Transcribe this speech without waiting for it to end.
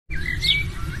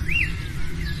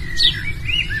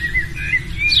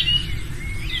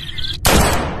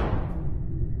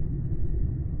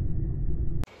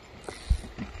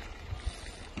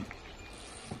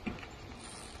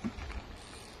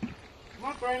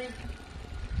honey.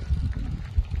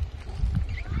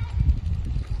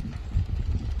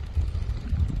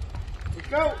 Let's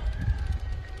go.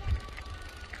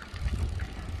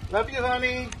 Love you,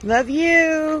 honey. Love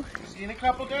you. See you in a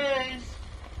couple days.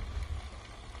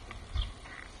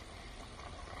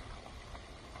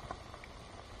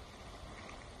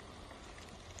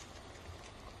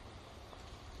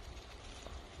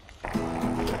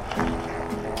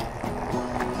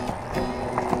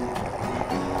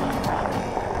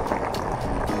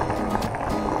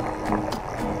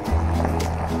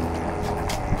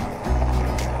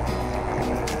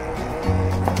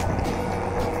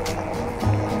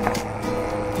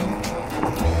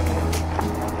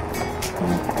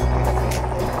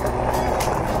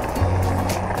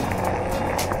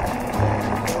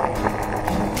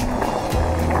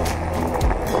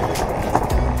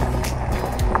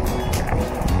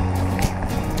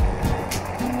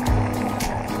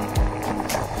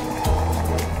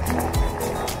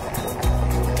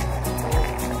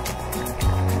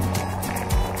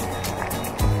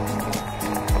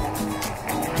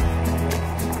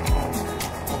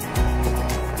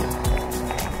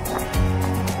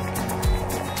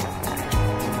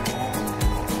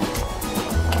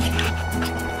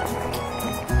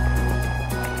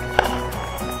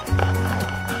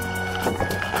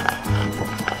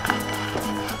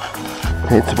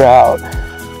 It's about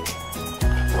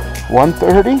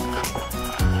 1:30.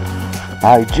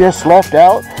 I just left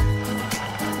out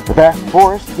the back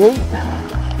forest gate,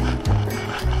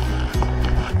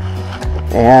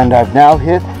 and I've now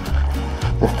hit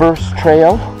the first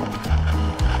trail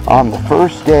on the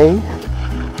first day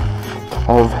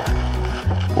of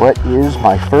what is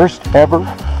my first ever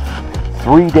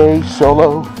 3-day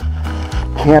solo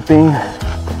camping,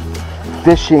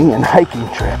 fishing, and hiking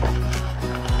trip.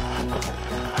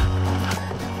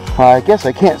 I guess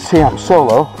I can't say I'm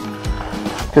solo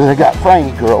because I got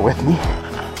Franny Girl with me,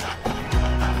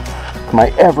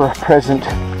 my ever-present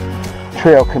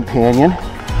trail companion.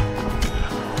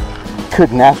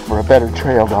 Couldn't ask for a better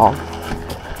trail dog.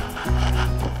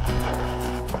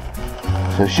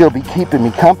 So she'll be keeping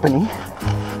me company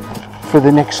for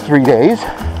the next 3 days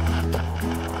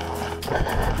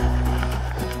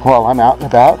while I'm out and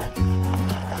about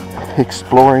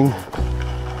exploring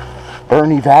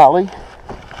Burney Valley,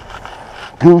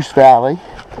 Goose Valley,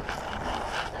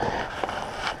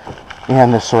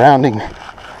 and the surrounding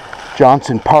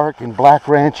Johnson Park and Black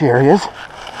Ranch areas.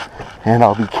 And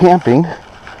I'll be camping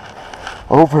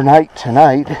overnight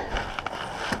tonight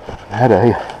at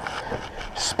a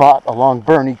spot along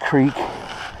Burney Creek.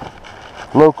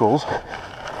 Locals,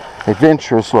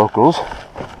 adventurous locals,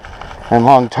 and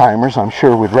long-timers I'm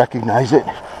sure would recognize it,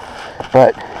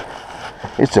 but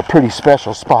it's a pretty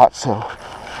special spot, so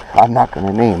I'm not going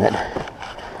to name it.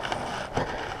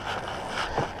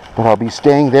 But I'll be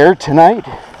staying there tonight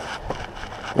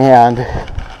and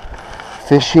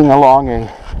fishing along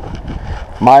a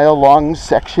mile-long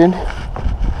section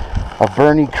of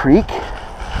Burney Creek,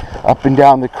 up and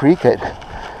down the creek at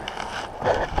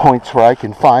points where I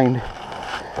can find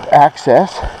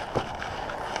access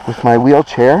with my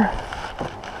wheelchair.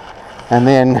 And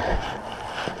then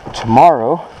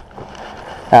tomorrow,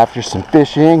 after some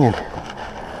fishing and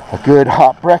a good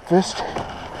hot breakfast,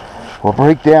 we'll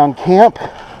break down camp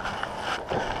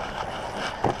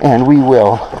and we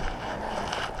will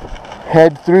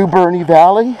head through Burney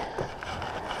Valley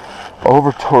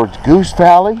over towards Goose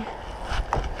Valley,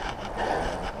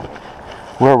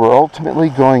 where we're ultimately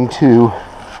going to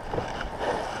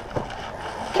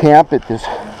camp at this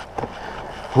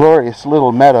glorious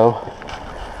little meadow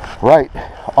right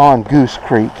on Goose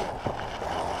Creek.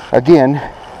 Again,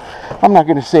 I'm not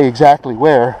going to say exactly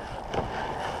where,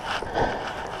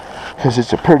 because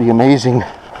it's a pretty amazing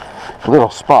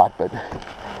little spot, but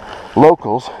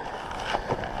locals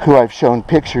who I've shown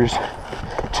pictures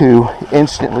to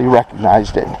instantly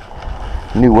recognized it,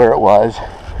 knew where it was,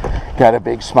 got a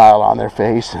big smile on their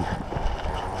face, and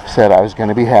said I was going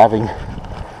to be having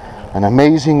an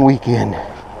amazing weekend.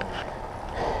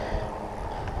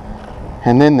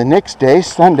 And then the next day,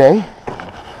 Sunday,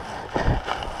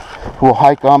 we'll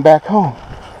hike on back home.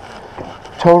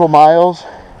 Total miles,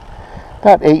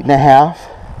 about 8.5,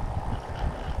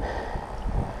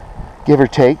 give or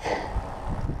take.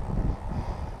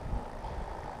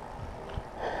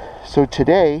 So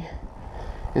today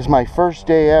is my first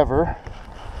day ever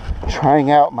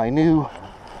trying out my new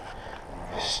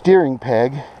steering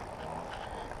peg.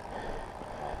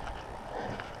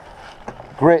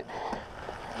 Grit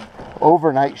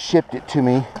overnight shipped it to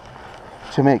me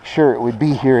to make sure it would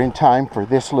be here in time for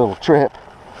this little trip.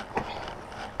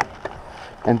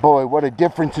 And boy, what a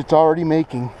difference it's already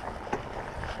making.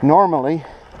 Normally,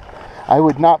 I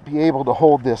would not be able to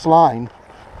hold this line.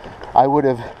 I would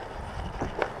have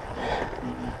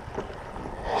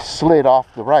slid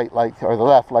off the right or the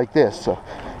left like this. So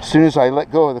as soon as I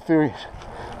let go of the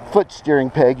foot steering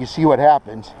peg, you see what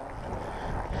happens.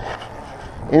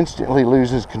 Instantly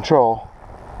loses control.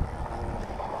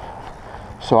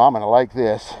 So I'm gonna like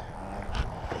this.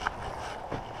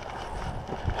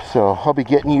 So I'll be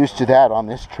getting used to that on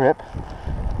this trip.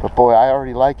 But boy, I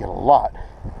already like it a lot.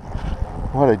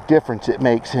 What a difference it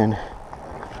makes in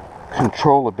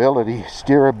controllability,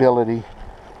 steerability.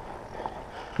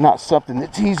 Not something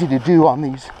that's easy to do on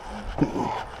these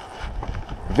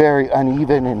very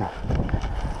uneven and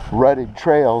rutted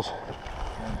trails.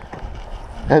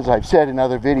 As I've said in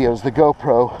other videos, the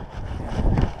GoPro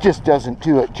just doesn't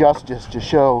do it justice to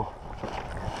show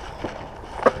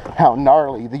how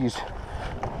gnarly these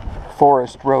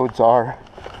forest roads are.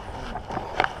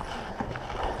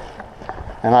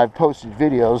 And I've posted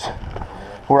videos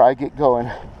where I get going,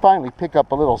 finally pick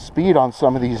up a little speed on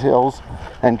some of these hills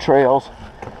and trails,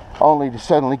 only to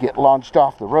suddenly get launched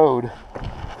off the road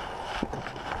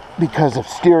because of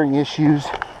steering issues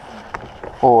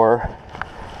or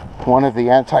one of the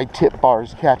anti-tip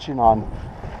bars catching on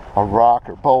a rock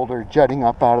or boulder jutting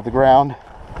up out of the ground.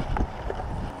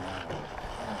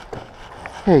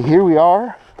 Hey, here we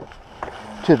are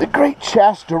to the Great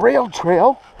Shasta Rail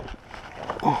Trail.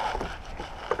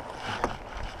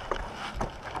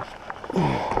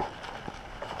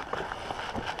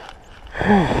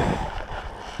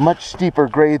 Much steeper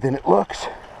grade than it looks.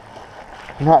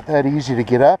 Not that easy to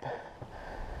get up.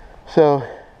 So,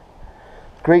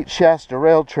 Great Shasta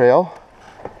Rail Trail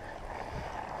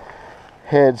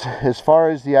heads as far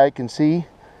as the eye can see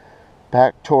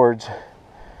back towards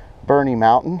Burney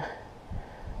Mountain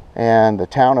and the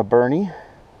town of Burney.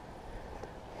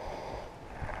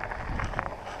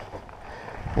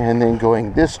 And then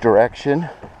going this direction,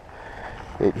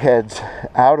 it heads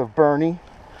out of Burney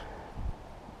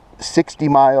 60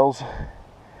 miles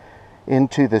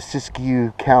into the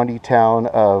Siskiyou County town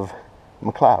of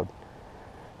McLeod.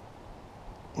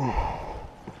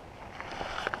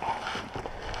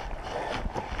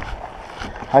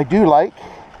 I do like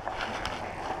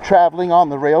traveling on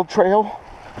the rail trail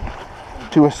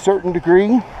to a certain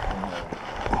degree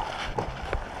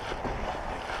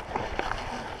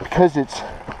because it's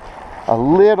a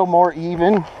little more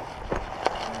even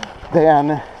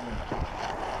than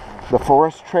the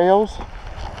forest trails,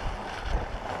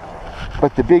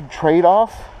 but the big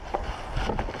trade-off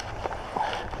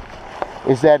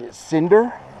is that it's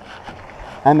cinder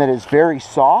and that it's very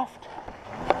soft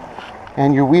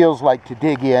and your wheels like to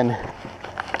dig in.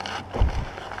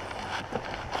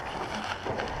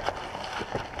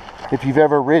 If you've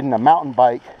ever ridden a mountain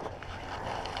bike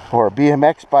or a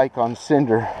BMX bike on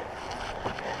cinder,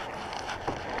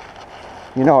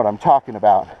 you know what I'm talking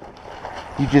about.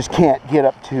 You just can't get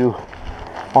up to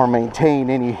or maintain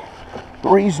any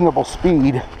reasonable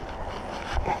speed.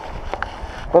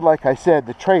 But like I said,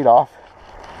 the trade-off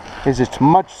is it's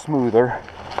much smoother,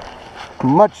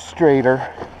 much straighter,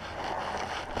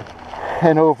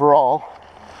 and overall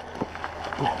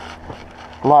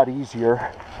a lot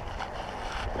easier.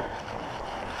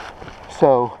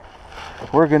 So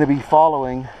we're going to be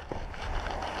following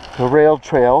the rail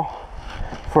trail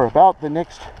for about the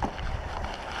next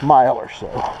mile or so.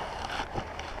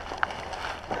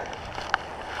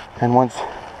 And once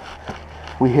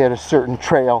we hit a certain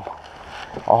trail,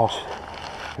 I'll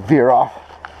veer off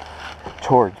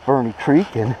towards Burney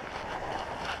Creek, and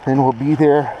then we'll be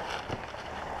there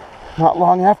not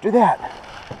long after that.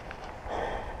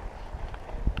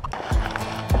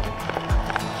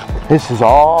 This is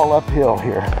all uphill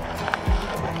here.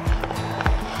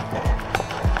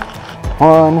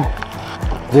 One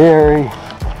very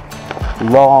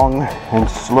long and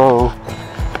slow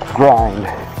grind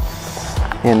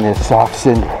in this soft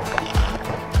cinder.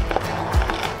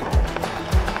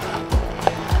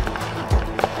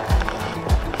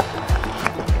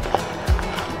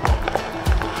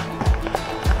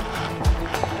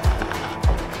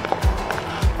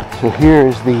 So here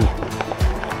is the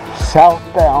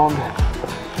southbound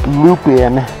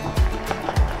loop-in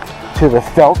to the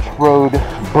Felch Road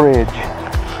Bridge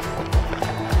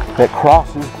that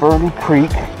crosses Burney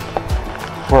Creek,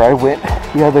 where I went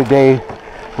the other day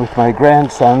with my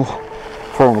grandsons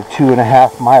for a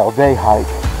 2.5 mile day hike.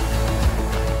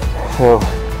 So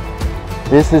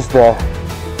this is the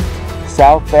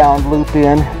southbound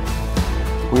loop-in.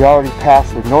 We already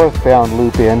passed the northbound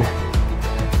loop-in.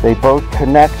 They both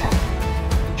connect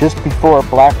just before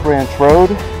Black Ranch Road.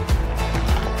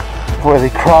 Before they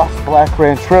cross Black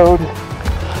Ranch Road,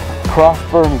 cross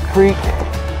Burney Creek,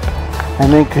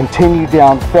 and then continue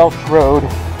down Phelps Road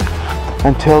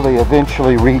until they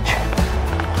eventually reach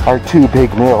our two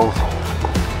big mills,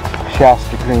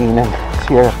 Shasta Green and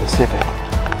Sierra Pacific.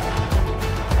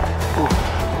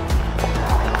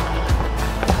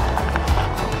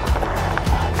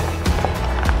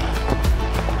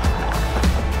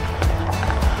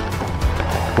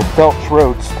 The Phelps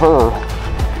Road spur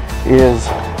is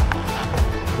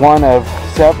one of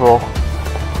several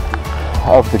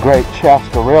of the Great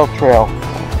Shasta Rail Trail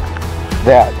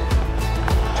that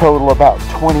total about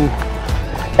 20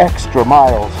 extra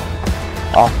miles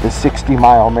off the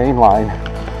 60-mile main line.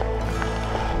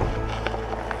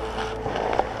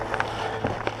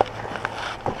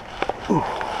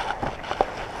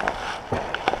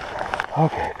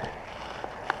 Okay,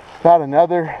 about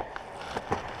another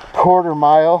quarter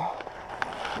mile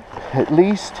at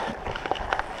least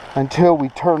until we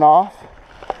turn off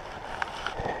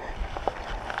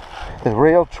the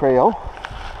rail trail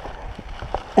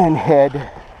and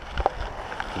head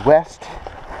west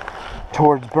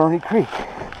towards Burney Creek.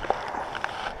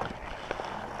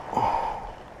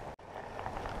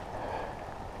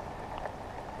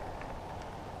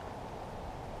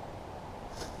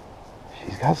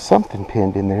 She's got something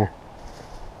pinned in there.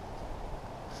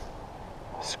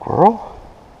 A squirrel?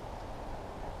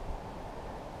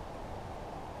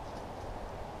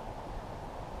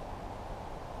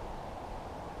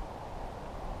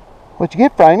 What'd you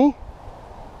get, Briney?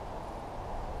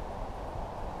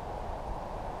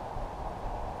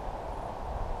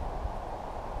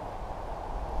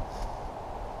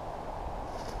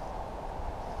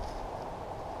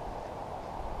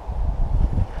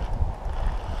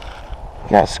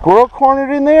 Got a squirrel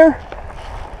cornered in there?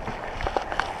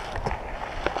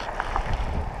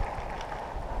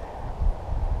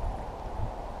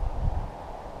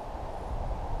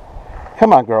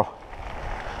 Come on, girl.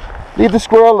 Leave the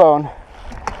squirrel alone.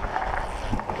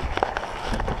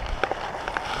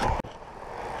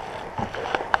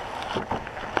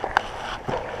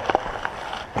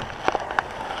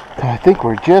 I think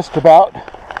we're just about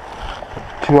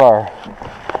to our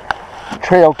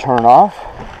trail turnoff,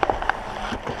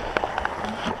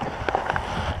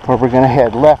 where we're going to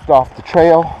head left off the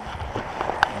trail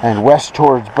and west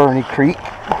towards Burney Creek.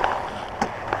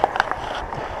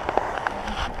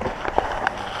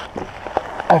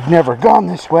 I've never gone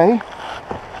this way,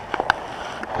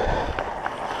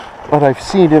 but I've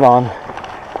seen it on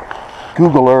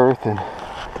Google Earth and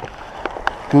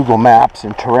Google Maps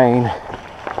and terrain.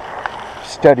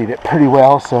 Studied it pretty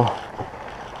well, so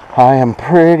I am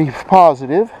pretty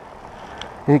positive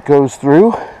it goes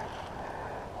through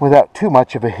without too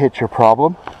much of a hitch or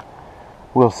problem.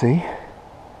 We'll see.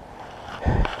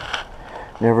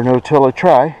 Never know till I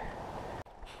try.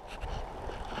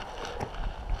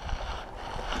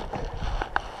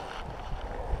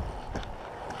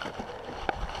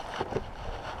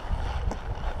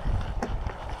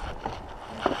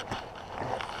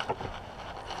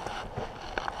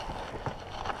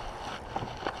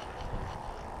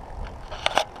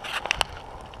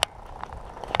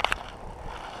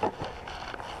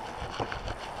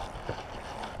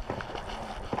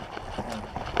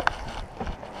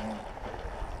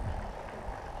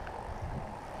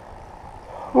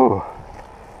 Ooh,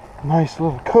 nice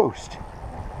little coast.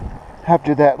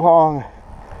 After that long,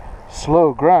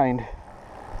 slow grind,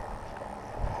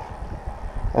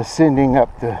 ascending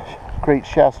up the Great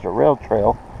Shasta Rail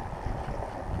Trail,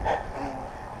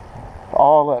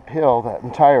 all uphill, that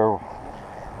entire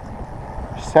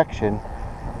section.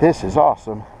 This is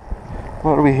awesome.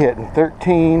 What are we hitting?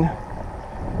 13,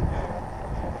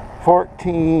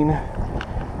 14.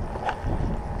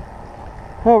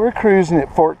 Well, we're cruising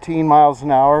at 14 miles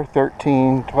an hour,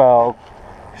 13, 12.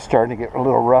 Starting to get a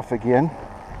little rough again.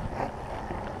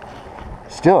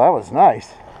 Still, that was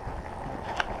nice.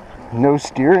 No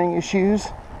steering issues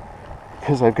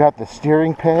because I've got the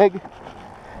steering peg.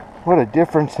 What a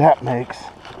difference that makes.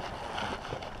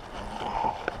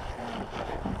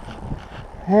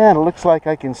 And it looks like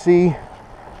I can see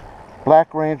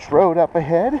Black Ranch Road up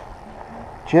ahead,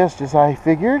 just as I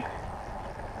figured.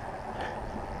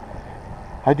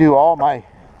 I do all my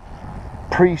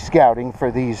pre-scouting for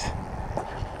these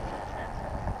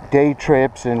day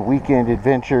trips and weekend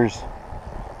adventures.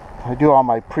 I do all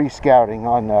my pre-scouting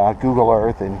on Google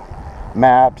Earth and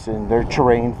maps and their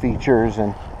terrain features,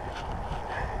 and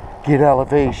get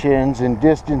elevations and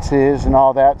distances and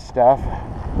all that stuff.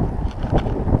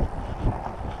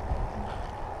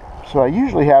 So I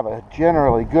usually have a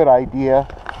generally good idea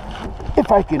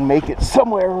if I can make it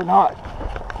somewhere or not.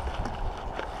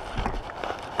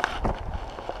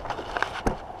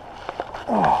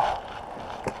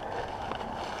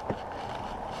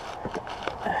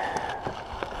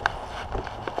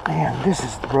 Man, this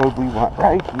is the road we want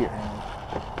right here.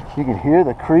 You can hear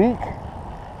the creek.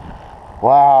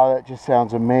 Wow, that just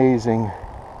sounds amazing.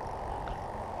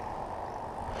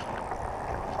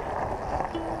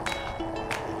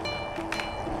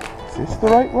 Is this the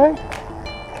right way?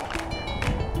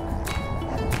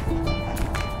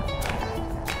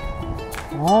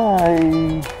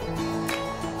 I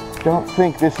don't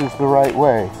think this is the right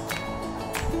way.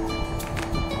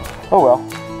 Oh well.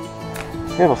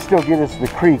 It'll still get us to the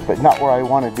creek, but not where I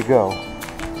wanted to go.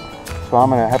 So I'm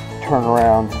going to have to turn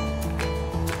around.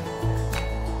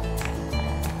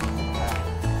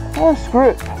 Oh, screw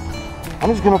it. I'm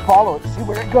just going to follow it, see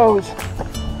where it goes.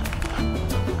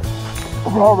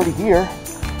 We're already here,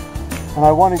 and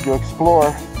I wanted to explore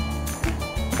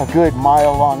a good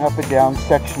mile-long up and down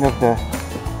section of the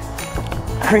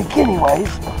creek anyways.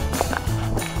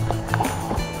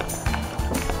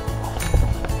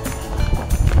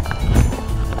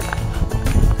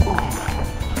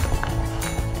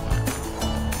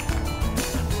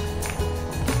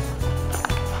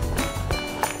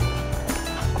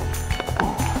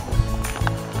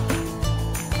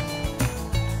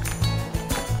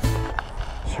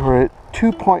 So we're at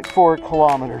 2.4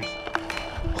 kilometers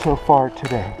so far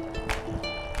today.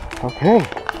 Okay,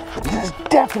 this is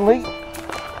definitely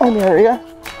an area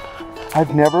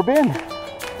I've never been.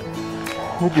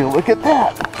 Would you look at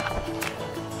that?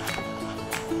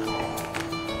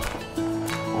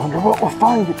 Wonder what we'll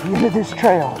find at the end of this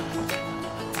trail.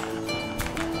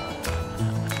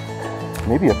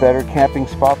 Maybe a better camping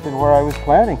spot than where I was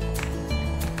planning.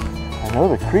 I know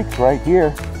the creek's right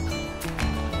here.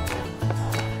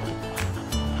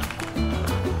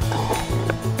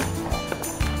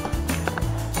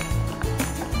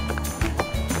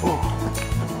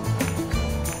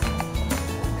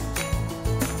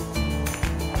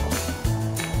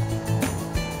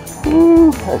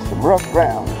 Ooh, that's some rough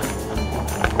ground.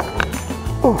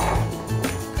 Ooh.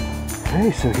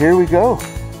 Okay, so here we go.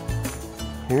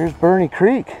 Here's Burney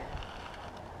Creek.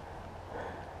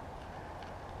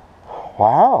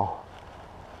 Wow.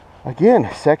 Again,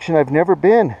 a section I've never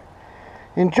been.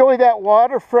 Enjoy that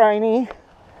water, Franny.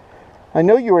 I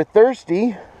know you were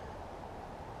thirsty.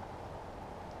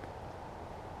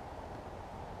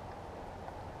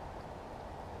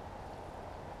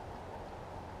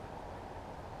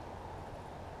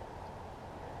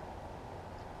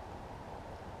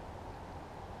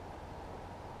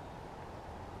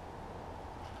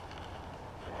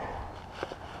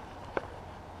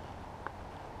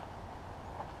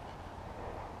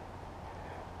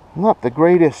 Not the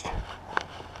greatest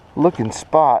looking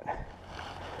spot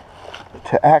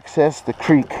to access the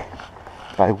creek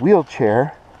by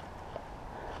wheelchair.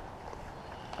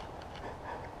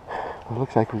 It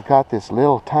looks like we've got this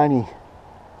little tiny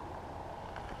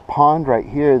pond right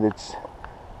here that's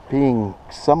being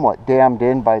somewhat dammed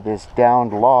in by this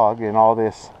downed log and all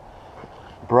this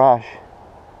brush.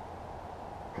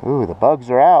 Ooh, the bugs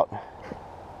are out.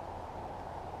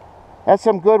 That's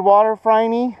some good water,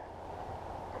 Franny.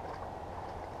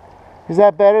 Is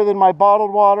that better than my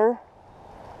bottled water?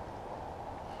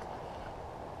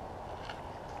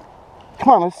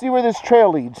 Come on, let's see where this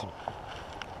trail leads.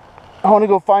 I want to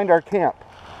go find our camp.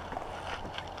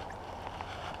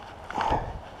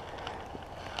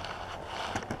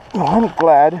 Well, I'm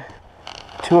glad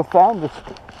to have found this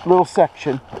little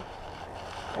section.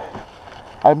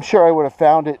 I'm sure I would have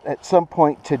found it at some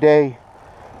point today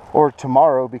or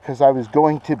tomorrow because I was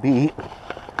going to be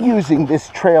using this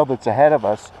trail that's ahead of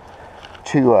us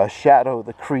to shadow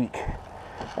the creek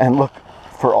and look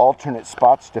for alternate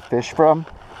spots to fish from,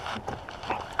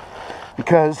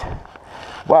 because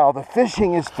while the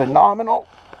fishing is phenomenal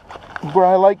where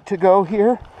I like to go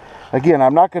here, again,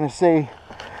 I'm not going to say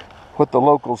what the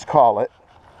locals call it,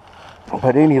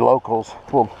 but any locals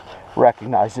will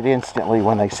recognize it instantly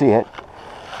when they see it.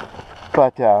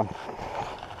 But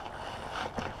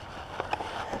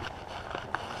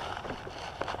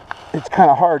it's kind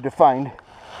of hard to find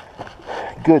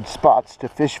good spots to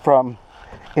fish from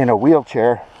in a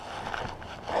wheelchair.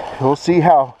 We'll see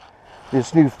how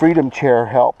this new Freedom chair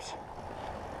helps,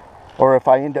 or if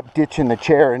I end up ditching the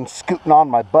chair and scooting on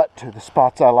my butt to the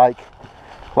spots I like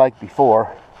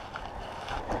before.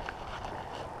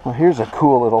 Well, here's a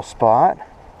cool little spot.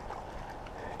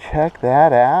 Check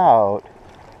that out.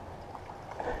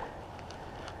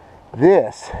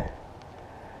 This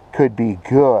could be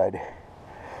good.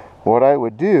 What I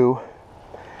would do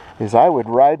is I would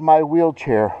ride my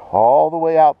wheelchair all the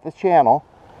way out the channel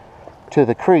to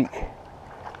the creek,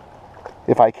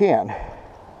 if I can.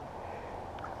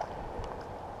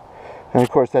 And of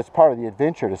course, that's part of the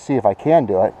adventure, to see if I can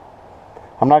do it.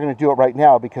 I'm not going to do it right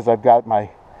now because I've got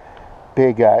my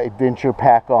big adventure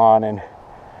pack on and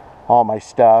all my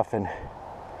stuff, and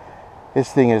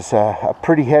this thing is a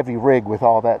pretty heavy rig with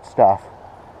all that stuff,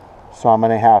 so I'm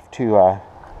gonna have to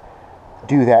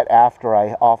do that after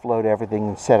I offload everything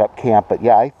and set up camp. But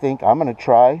yeah, I think I'm gonna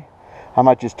try. I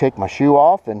might just take my shoe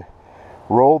off and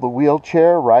roll the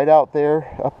wheelchair right out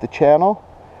there up the channel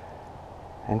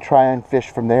and try and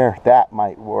fish from there. That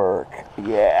might work.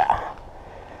 Yeah,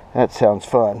 that sounds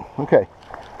fun. Okay,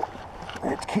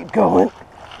 let's keep going.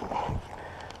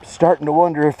 Starting to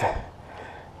wonder if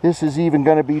this is even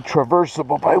going to be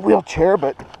traversable by wheelchair,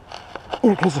 but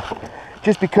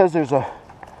just because there's a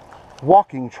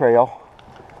walking trail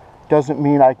doesn't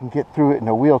mean I can get through it in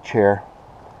a wheelchair.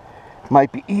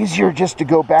 Might be easier just to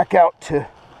go back out to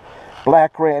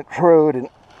Black Ranch Road and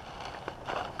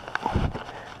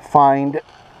find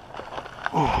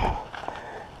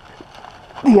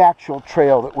the actual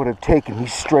trail that would have taken me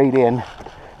straight in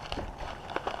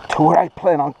to where I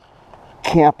plan on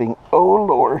camping. Oh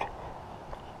Lord.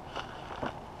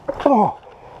 Oh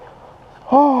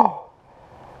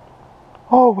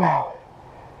wow.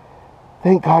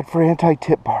 Thank God for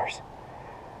anti-tip bars.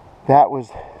 That was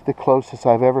the closest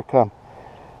I've ever come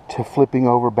to flipping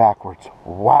over backwards.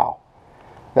 Wow,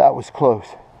 that was close.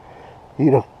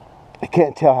 You know, I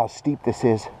can't tell how steep this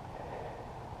is,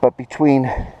 but between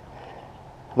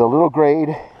the little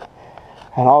grade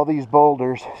and all these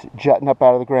boulders jutting up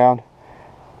out of the ground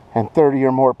and 30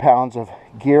 or more pounds of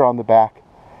gear on the back,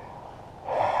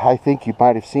 I think you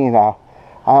might have seen how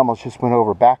I almost just went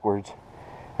over backwards,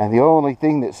 and the only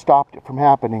thing that stopped it from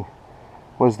happening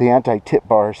was the anti-tip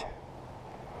bars.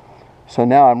 So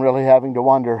now I'm really having to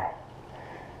wonder,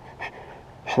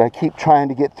 should I keep trying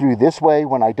to get through this way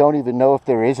when I don't even know if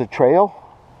there is a trail,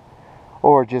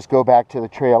 or just go back to the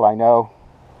trail I know?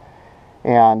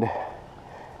 And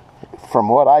from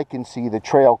what I can see, the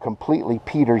trail completely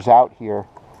peters out here,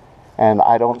 and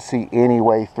I don't see any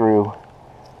way through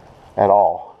at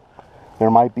all. There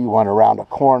might be one around a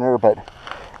corner, but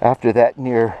after that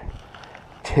near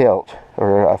tilt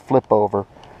or a flip over,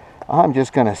 I'm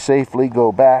just going to safely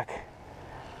go back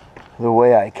the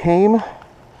way I came.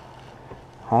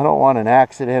 I don't want an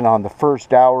accident on the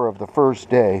first hour of the first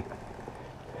day.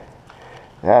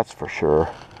 That's for sure.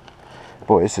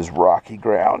 Boy, this is rocky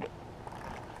ground.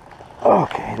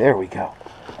 Okay, there we go.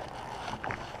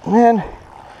 And,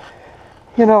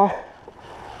 you know,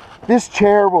 this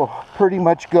chair will pretty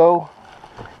much go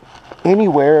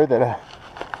anywhere that a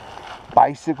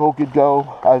bicycle could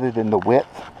go, other than the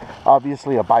width.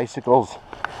 Obviously, a bicycle's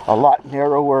a lot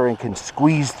narrower and can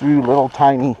squeeze through little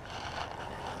tiny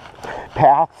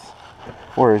paths,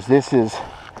 whereas this is,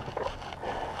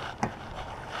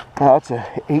 now it's a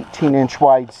 18-inch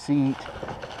wide seat,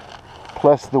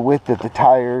 plus the width of the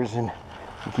tires and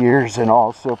gears and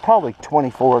all, so probably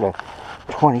 24 to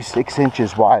 26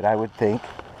 inches wide, I would think.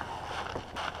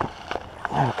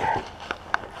 Okay,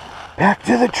 back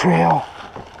to the trail,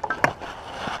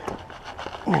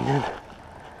 and then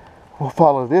we'll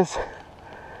follow this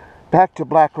back to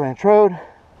Black Ranch Road,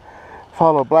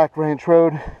 follow Black Ranch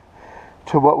Road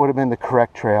to what would have been the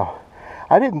correct trail.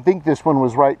 I didn't think this one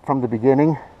was right from the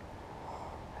beginning.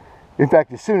 In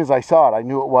fact, as soon as I saw it, I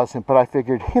knew it wasn't, but I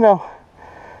figured, you know,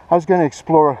 I was going to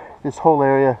explore this whole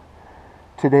area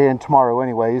today and tomorrow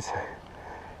anyways,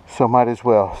 so might as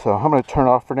well. So I'm going to turn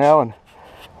off for now, and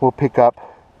we'll pick up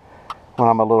when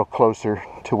I'm a little closer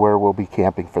to where we'll be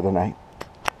camping for the night.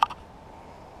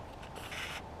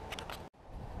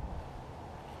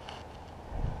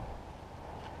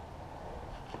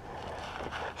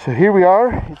 So here we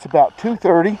are. It's about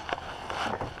 2:30.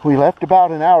 We left about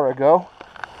an hour ago.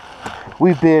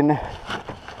 We've been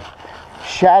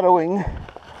shadowing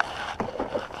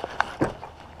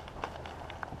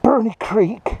Burney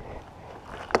Creek.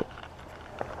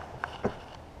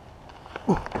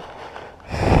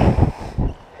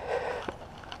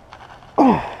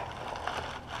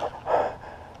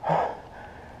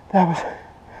 That was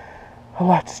a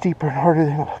lot steeper and harder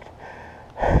than it looked.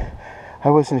 I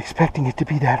wasn't expecting it to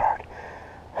be that hard.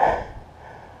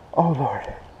 Oh Lord.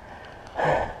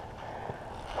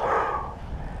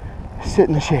 Sit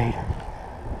in the shade.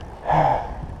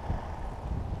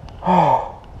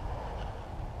 Oh.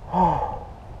 Oh.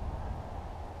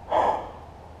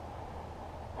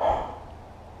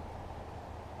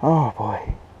 Oh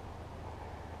boy.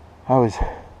 I was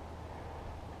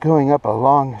going up a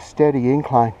long, steady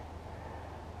incline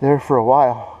there for a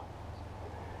while.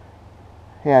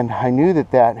 And I knew that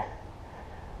that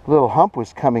little hump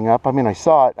was coming up. I mean, I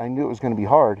saw it. I knew it was going to be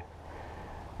hard.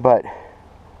 But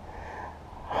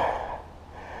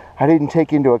I didn't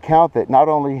take into account that not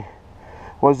only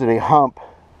was it a hump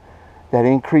that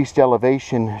increased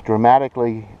elevation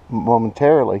dramatically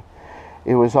momentarily.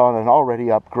 It was on an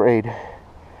already upgrade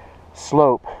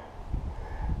slope,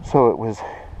 so it was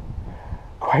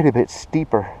quite a bit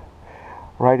steeper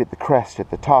right at the crest at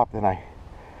the top than I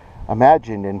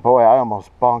imagined, and boy, I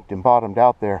almost bonked and bottomed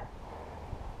out there.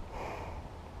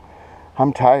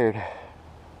 I'm tired.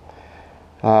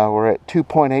 We're at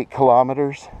 2.8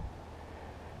 kilometers.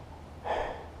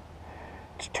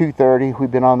 It's 2:30. We've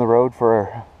been on the road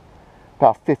for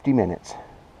about 50 minutes.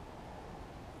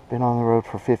 Been on the road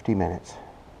for 50 minutes.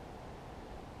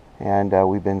 And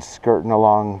we've been skirting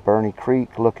along Burney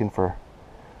Creek looking for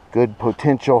good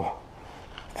potential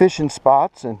fishing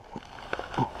spots, and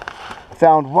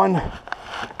found one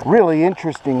really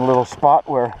interesting little spot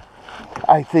where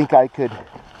I think I could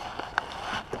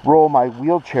roll my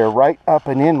wheelchair right up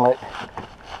an inlet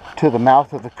to the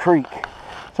mouth of the creek.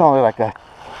 It's only like a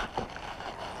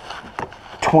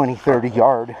 20-30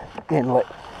 yard inlet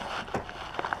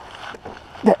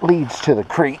that leads to the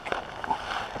creek,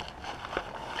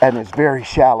 and it's very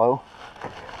shallow,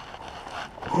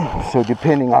 so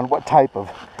depending on what type of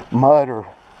mud or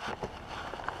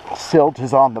silt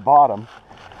is on the bottom,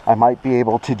 I might be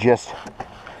able to just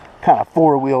kind of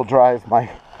four-wheel drive my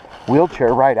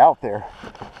wheelchair right out there.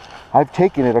 I've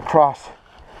taken it across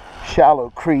shallow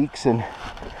creeks and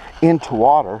into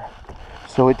water,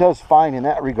 so it does fine in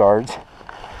that regards.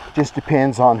 Just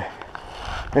depends on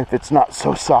if it's not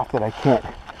so soft that I can't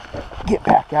get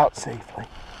back out safely.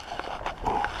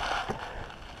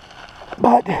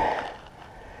 But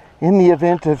in the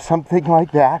event of something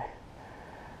like that,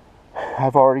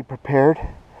 I've already prepared.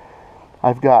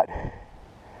 I've got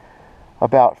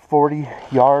about 40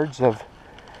 yards of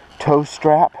tow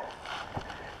strap,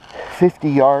 50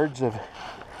 yards of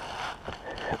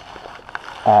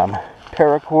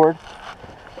paracord,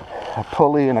 a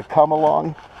pulley and a come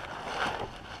along.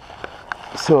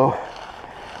 So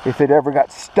if it ever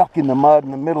got stuck in the mud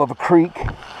in the middle of a creek,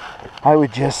 I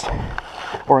would just,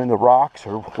 or in the rocks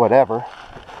or whatever,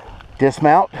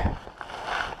 dismount,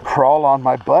 crawl on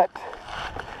my butt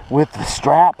with the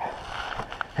strap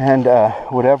and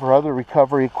whatever other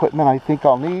recovery equipment I think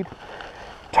I'll need,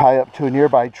 tie up to a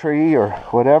nearby tree or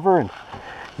whatever, and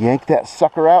yank that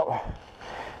sucker out.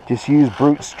 Just use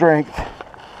brute strength.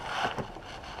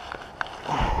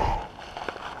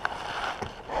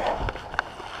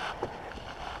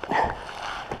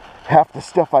 Half the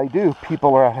stuff I do,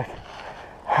 people are like,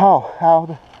 how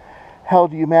the hell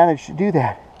do you manage to do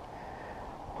that?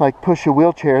 Like push a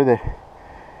wheelchair that,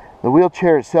 the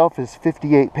wheelchair itself is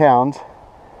 58 pounds.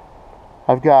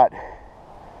 I've got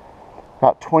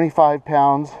about 25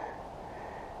 pounds,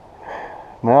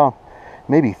 well,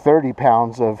 maybe 30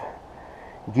 pounds of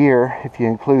gear if you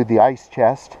include the ice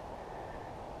chest.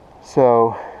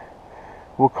 So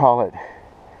we'll call it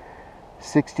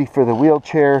 60 for the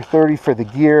wheelchair, 30 for the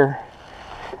gear,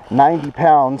 90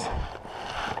 pounds.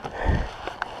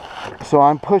 So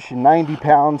I'm pushing 90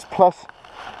 pounds plus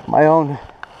my own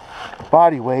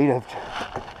body weight of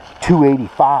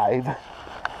 285,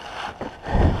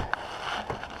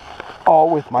 all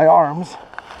with my arms.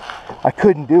 I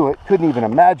couldn't do it, couldn't even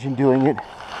imagine doing it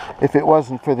if it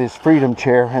wasn't for this freedom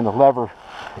chair and the lever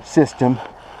system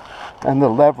and the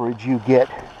leverage you get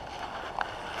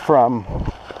from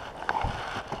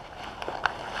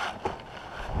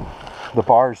the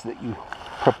bars that you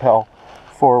propel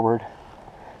forward.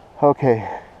 Okay,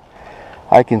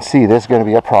 I can see this is going to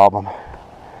be a problem.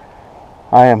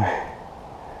 I am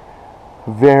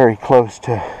very close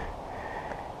to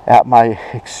at my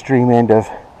extreme end of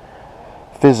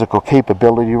physical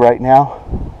capability right now.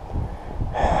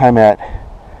 I'm at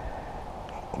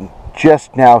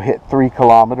just now hit 3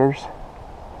 kilometers,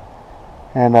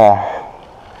 and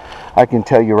I can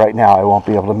tell you right now I won't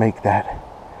be able to make that.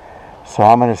 So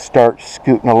I'm going to start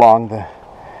scooting along the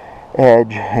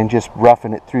edge and just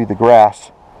roughing it through the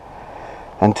grass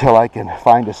until I can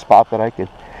find a spot that I can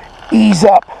ease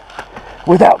up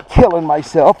without killing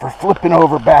myself or flipping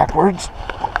over backwards.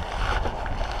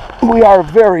 We are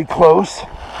very close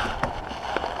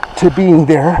to being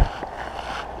there.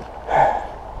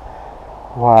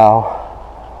 Wow.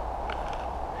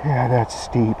 Yeah, that's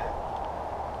steep.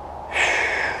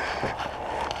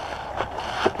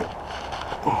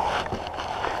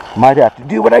 Might have to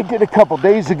do what I did a couple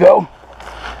days ago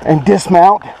and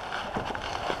dismount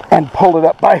and pull it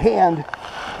up by hand.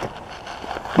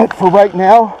 But for right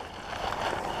now,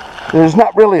 there's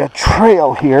not really a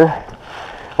trail here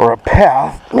or a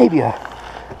path, maybe a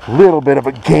little bit of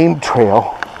a game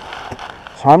trail.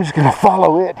 So I'm just going to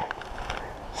follow it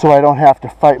so I don't have to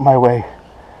fight my way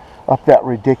up that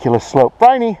ridiculous slope.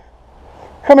 Burney,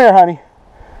 come here, honey.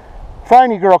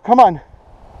 Franny girl, come on.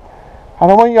 I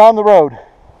don't want you on the road.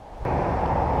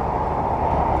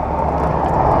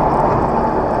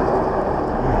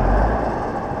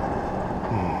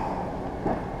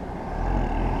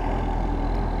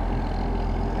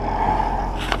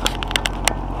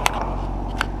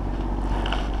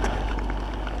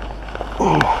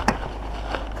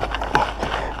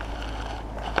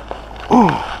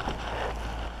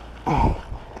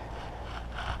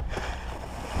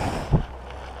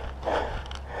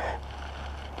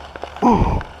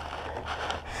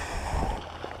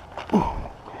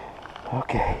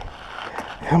 Okay,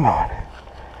 come on.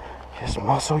 Just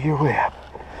muscle your way up.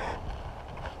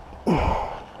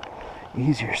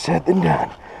 Easier said than done.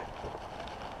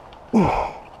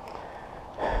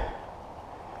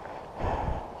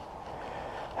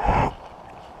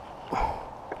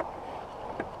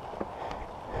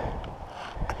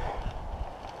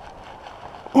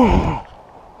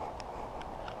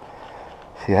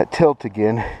 See that tilt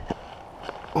again.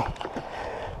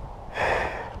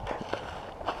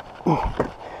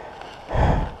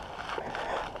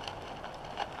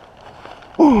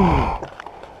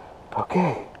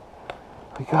 Okay,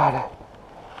 we got it.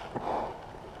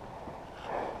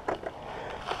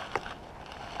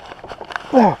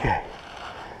 Okay,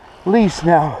 at least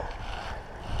now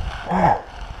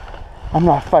I'm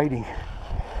not fighting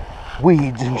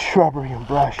weeds and shrubbery and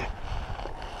brush.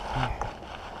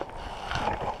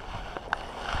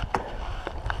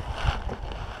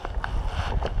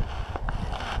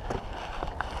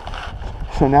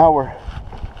 So now we're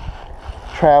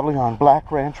traveling on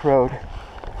Black Ranch Road,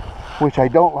 which I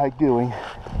don't like doing.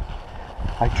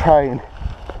 I try and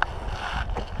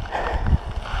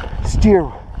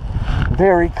steer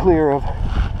very clear of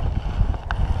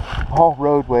all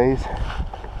roadways,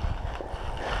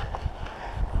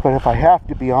 but if I have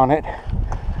to be on it,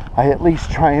 I at least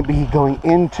try and be going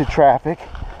into traffic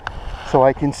so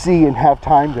I can see and have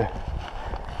time to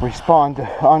respond to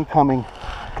oncoming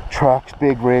trucks,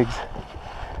 big rigs,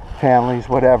 families,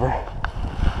 whatever.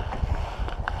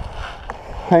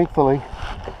 Thankfully,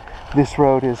 this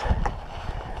road is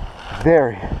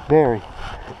very, very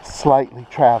slightly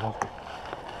traveled.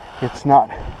 It's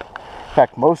not, in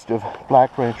fact, most of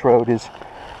Black Ranch Road is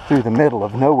through the middle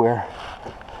of nowhere,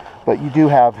 but you do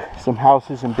have some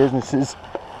houses and businesses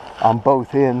on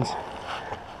both ends.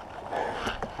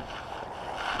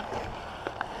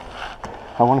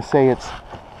 I want to say it's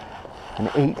an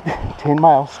 8-10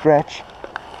 mile stretch.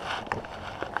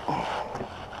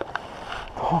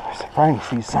 Oh, there's a Franny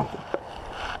sees something.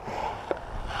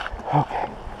 Okay,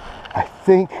 I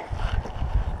think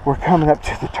we're coming up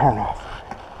to the turnoff.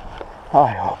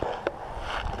 I hope,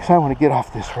 because I want to get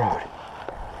off this road,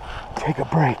 take a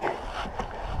break.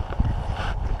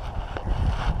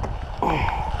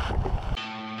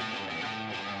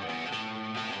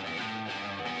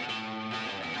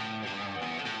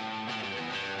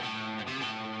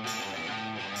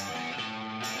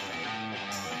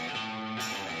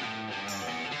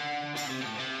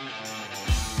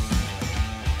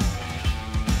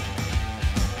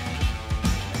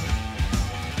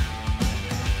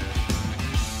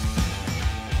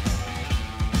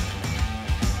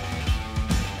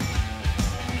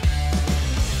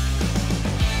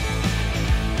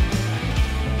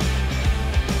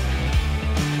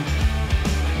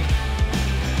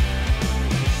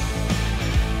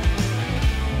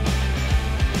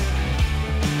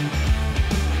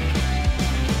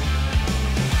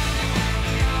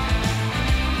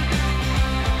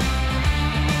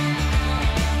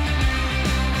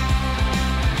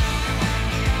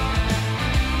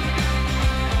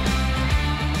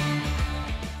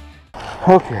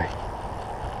 Okay,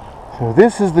 so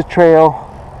this is the trail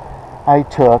I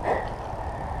took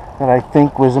that I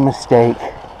think was a mistake.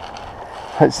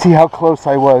 Let's see how close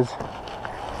I was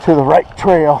to the right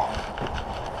trail.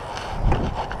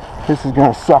 This is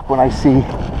gonna suck when I see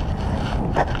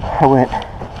I went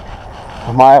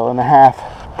 1.5 miles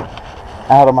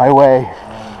out of my way.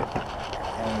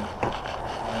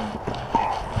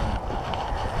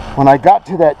 When I got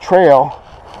to that trail,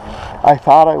 I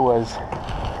thought I was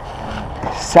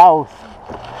south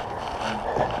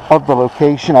of the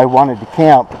location I wanted to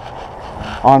camp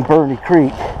on Burney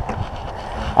Creek.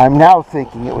 I'm now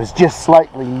thinking it was just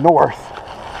slightly north,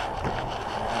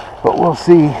 but we'll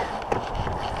see.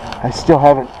 I still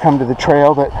haven't come to the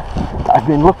trail that I've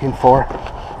been looking for,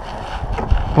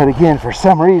 but again, for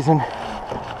some reason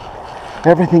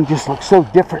everything just looks so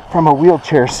different from a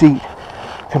wheelchair seat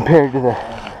compared to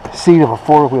the seat of a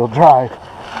four-wheel drive.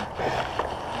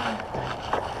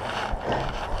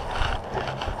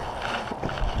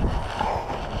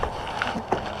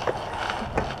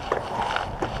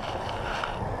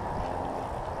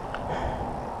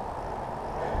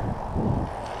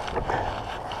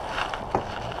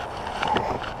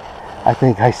 I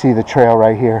think I see the trail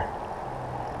right here.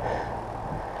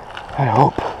 I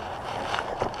hope.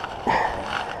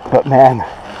 But man,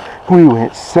 we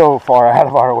went so far out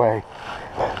of our way.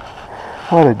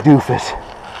 What a doofus.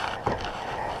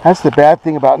 That's the bad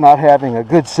thing about not having a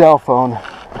good cell phone.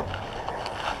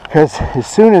 Because as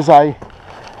soon as I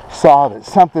saw that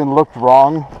something looked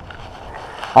wrong,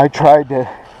 I tried to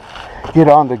get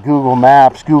onto Google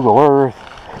Maps, Google Earth,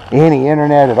 any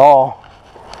internet at all.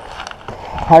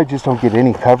 I just don't get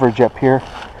any coverage up here.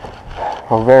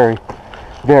 Or very,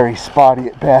 very spotty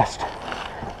at best.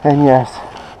 And yes,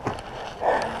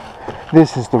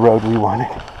 this is the road we wanted.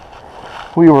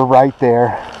 We were right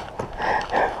there.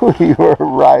 We were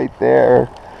right there.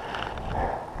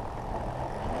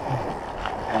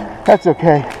 That's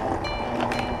okay.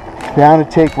 Bound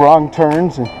to take wrong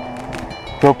turns and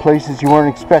go places you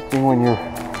weren't expecting when you're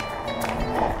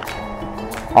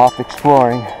off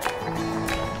exploring.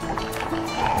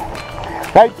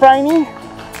 Right, Franny?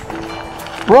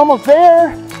 We're almost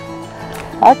there.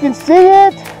 I can see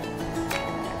it.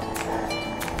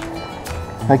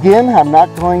 Again, I'm not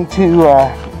going to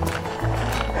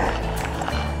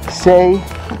say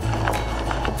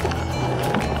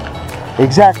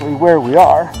exactly where we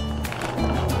are,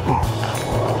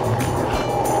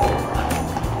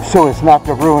 so as not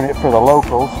to ruin it for the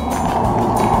locals.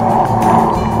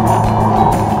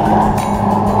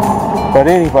 But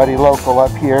anybody local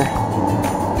up here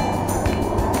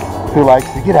who likes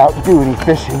to get out and do any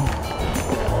fishing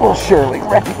will surely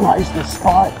recognize this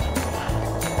spot.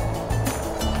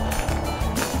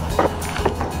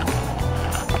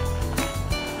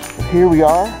 Here we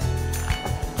are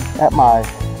at my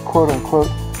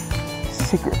quote-unquote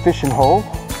secret fishing hole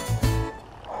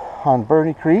on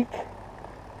Burney Creek.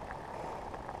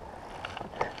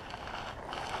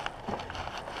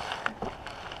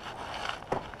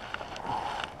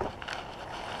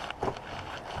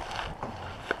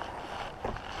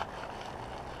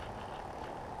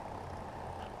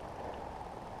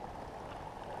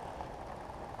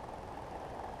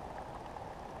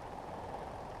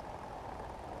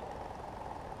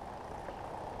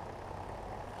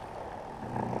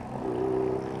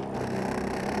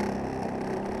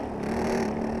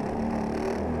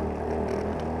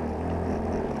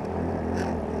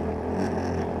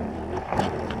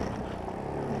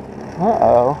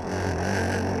 Uh-oh.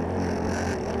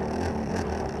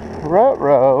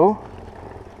 Ruh-roh.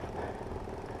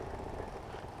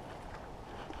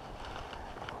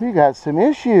 We got some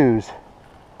issues.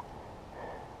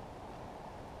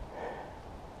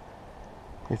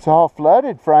 It's all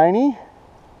flooded, Franny.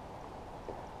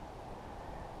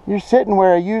 You're sitting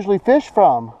where I usually fish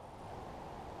from.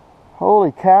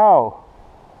 Holy cow.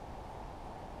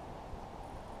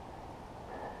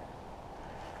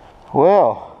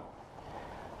 Well,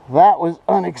 that was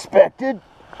unexpected.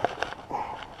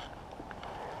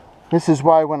 This is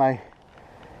why when I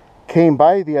came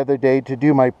by the other day to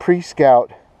do my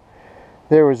pre-scout,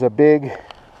 there was a big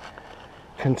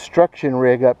construction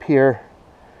rig up here.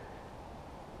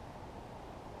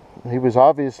 He was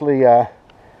obviously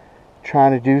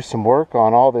trying to do some work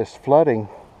on all this flooding.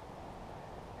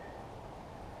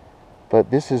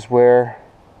 But this is where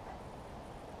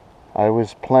I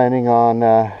was planning on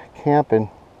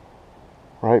camping.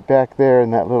 Right back there in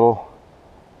that little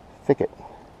thicket.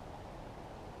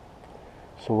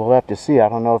 So we'll have to see. I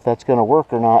don't know if that's going to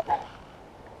work or not.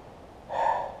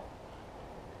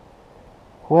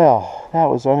 Well, that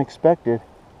was unexpected.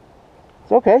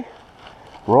 It's okay.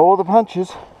 Roll the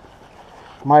punches.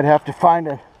 Might have to find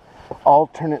an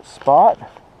alternate spot.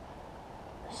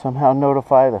 Somehow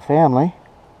notify the family.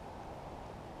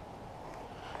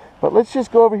 But let's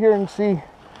just go over here and see.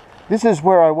 This is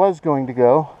where I was going to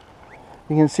go.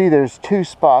 You can see there's two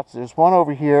spots. There's one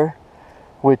over here,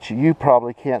 which you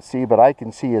probably can't see, but I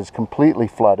can see is completely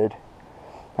flooded.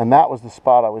 And that was the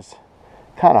spot I was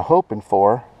kind of hoping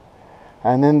for.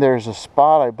 And then there's a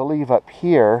spot, I believe, up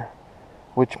here,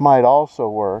 which might also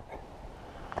work.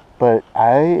 But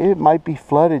it might be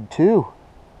flooded too.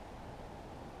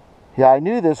 Yeah, I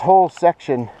knew this whole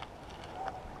section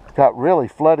got really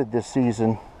flooded this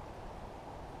season.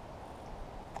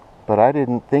 But I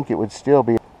didn't think it would still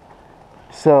be.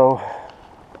 So,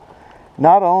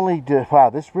 not only wow,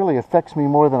 this really affects me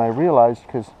more than I realized,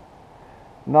 because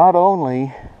not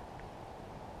only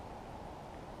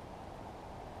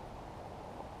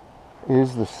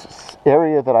is this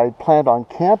area that I planned on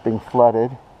camping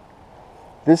flooded,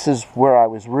 this is where I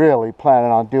was really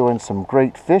planning on doing some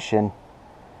great fishing,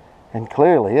 and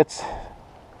clearly it's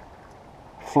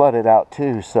flooded out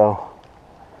too, so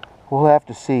we'll have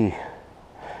to see.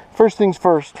 First things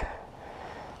first,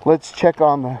 let's check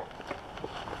on the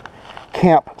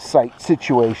campsite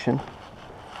situation.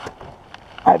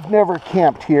 I've never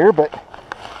camped here, but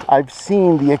I've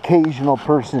seen the occasional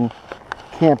person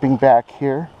camping back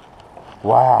here.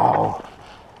 Wow.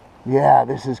 Yeah,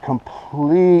 this is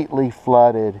completely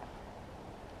flooded.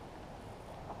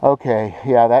 Okay,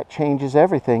 yeah, that changes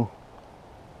everything.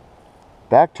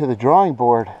 Back to the drawing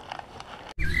board.